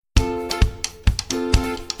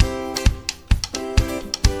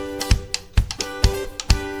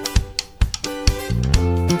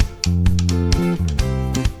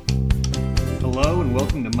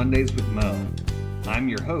Mondays with Mo. I'm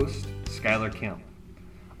your host, Skylar Kemp.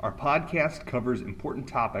 Our podcast covers important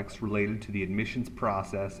topics related to the admissions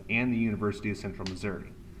process and the University of Central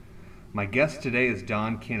Missouri. My guest today is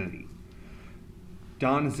Don Kennedy.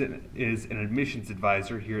 Don is an admissions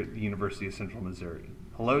advisor here at the University of Central Missouri.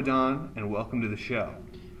 Hello, Don, and welcome to the show.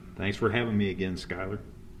 Thanks for having me again, Skylar.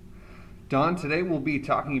 Don, today we'll be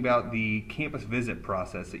talking about the campus visit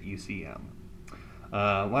process at UCM.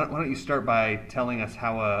 Why don't you start by telling us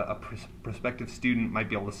how a prospective student might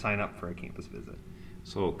be able to sign up for a campus visit?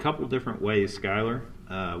 So a couple different ways, Skylar.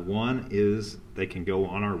 One is they can go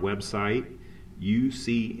on our website,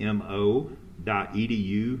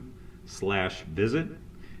 ucmo.edu/visit,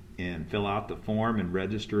 and fill out the form and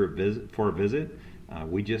register for a visit.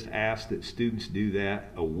 We just ask that students do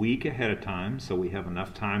that a week ahead of time so we have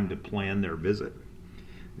enough time to plan their visit.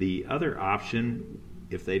 The other option,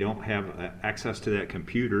 if they don't have access to that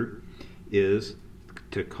computer, is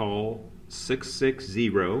to call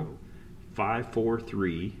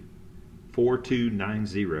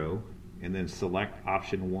 660-543-4290 and then select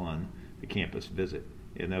option 1, the campus visit.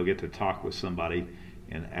 And they'll get to talk with somebody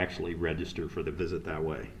and actually register for the visit that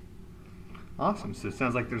way. Awesome. So it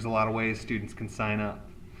sounds like there's a lot of ways students can sign up.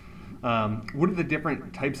 What are the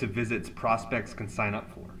different types of visits prospects can sign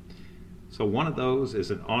up for? So one of those is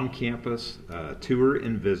an on-campus tour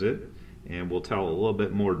and visit, and we'll tell a little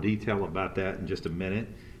bit more detail about that in just a minute,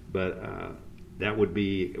 but that would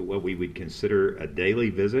be what we would consider a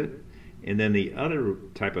daily visit. And then the other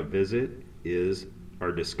type of visit is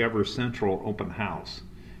our Discover Central open house.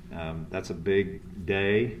 That's a big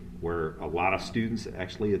day where a lot of students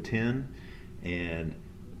actually attend, and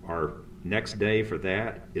our next day for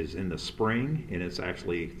that is in the spring, and it's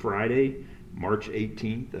actually Friday, March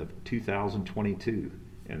 18th of 2022,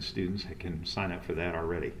 and students can sign up for that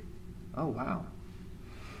already. Oh, wow.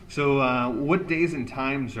 So what days and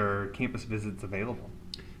times are campus visits available?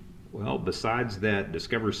 Well, besides that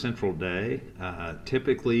Discover Central Day,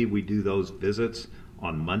 typically we do those visits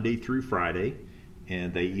on Monday through Friday,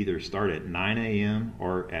 and they either start at 9 a.m.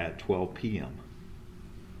 or at 12 p.m.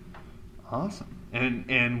 Awesome.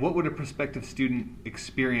 And what would a prospective student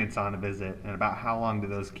experience on a visit, and about how long do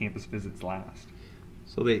those campus visits last?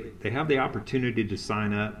 So they have the opportunity to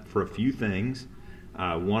sign up for a few things.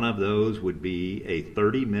 One of those would be a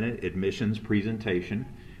 30-minute admissions presentation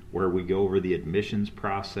where we go over the admissions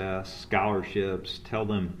process, scholarships, tell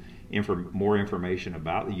them more information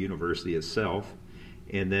about the university itself.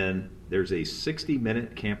 And then there's a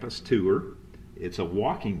 60-minute campus tour. It's a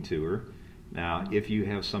walking tour. Now, if you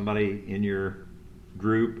have somebody in your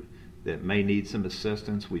group that may need some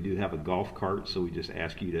assistance, we do have a golf cart, so we just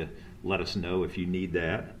ask you to let us know if you need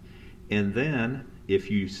that. And then,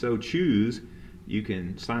 if you so choose, you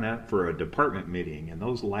can sign up for a department meeting, and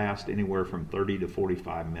those last anywhere from 30 to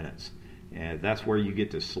 45 minutes. And that's where you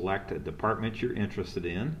get to select a department you're interested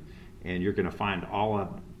in, and you're going to find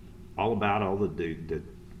all about the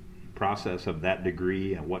process of that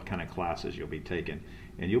degree and what kind of classes you'll be taking.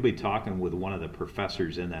 And you'll be talking with one of the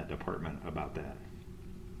professors in that department about that.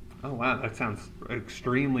 Oh, wow. That sounds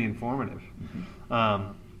extremely informative.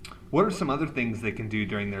 Mm-hmm. What are some other things they can do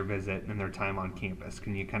during their visit and their time on campus?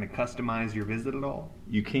 Can you kind of customize your visit at all?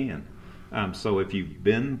 You can. So if you've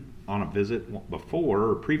been on a visit before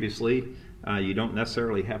or previously, you don't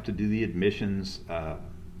necessarily have to do the admissions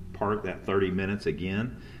part, that 30 minutes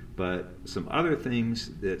again. But some other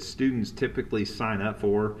things that students typically sign up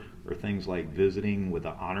for are things like visiting with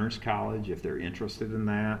the Honors College if they're interested in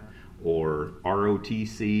that, or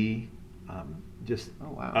ROTC,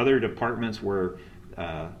 other departments where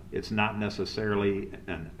it's not necessarily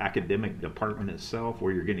an academic department itself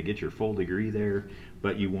where you're going to get your full degree there,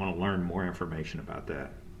 but you want to learn more information about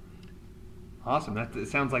that. Awesome. It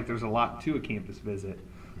sounds like there's a lot to a campus visit.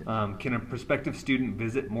 Can a prospective student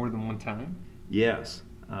visit more than one time? Yes.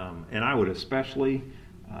 And I would especially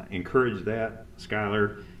encourage that,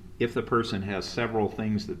 Skylar, if the person has several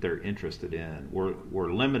things that they're interested in.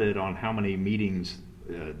 We're limited on how many meetings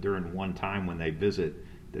during one time when they visit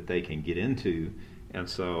that they can get into. And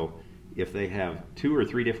so if they have 2 or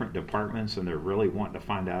 3 different departments and they're really wanting to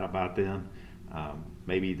find out about them,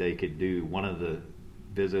 maybe they could do one of the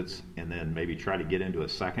visits and then maybe try to get into a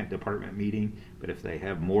second department meeting. But if they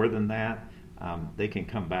have more than that, they can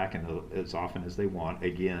come back as often as they want.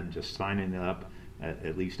 Again, just signing up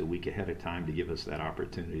at least a week ahead of time to give us that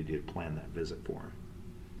opportunity to plan that visit for them.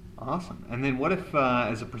 Awesome. And then what if,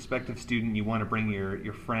 as a prospective student, you want to bring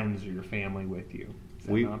your friends or your family with you? Is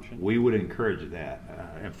that an option? We would encourage that.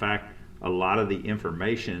 In fact, a lot of the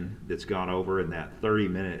information that's gone over in that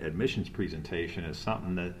 30-minute admissions presentation is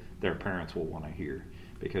something that their parents will want to hear,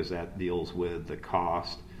 because that deals with the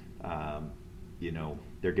cost,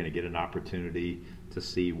 They're going to get an opportunity to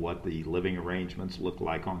see what the living arrangements look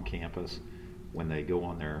like on campus when they go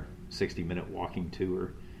on their 60-minute walking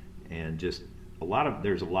tour, and just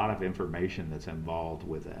there's a lot of information that's involved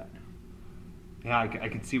with that. Yeah, I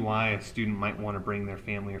could see why a student might want to bring their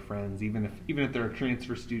family or friends, even if they're a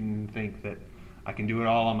transfer student and think that I can do it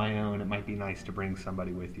all on my own. It might be nice to bring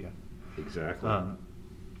somebody with you. Exactly.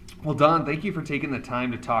 Well, Don, thank you for taking the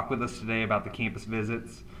time to talk with us today about the campus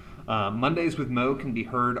visits. Mondays with Mo can be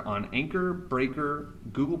heard on Anchor, Breaker,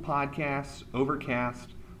 Google Podcasts,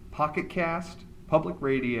 Overcast, Pocket Cast, Public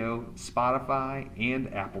Radio, Spotify,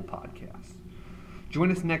 and Apple Podcasts. Join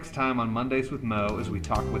us next time on Mondays with Mo as we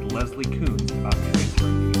talk with Leslie Coons about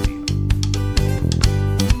transferring.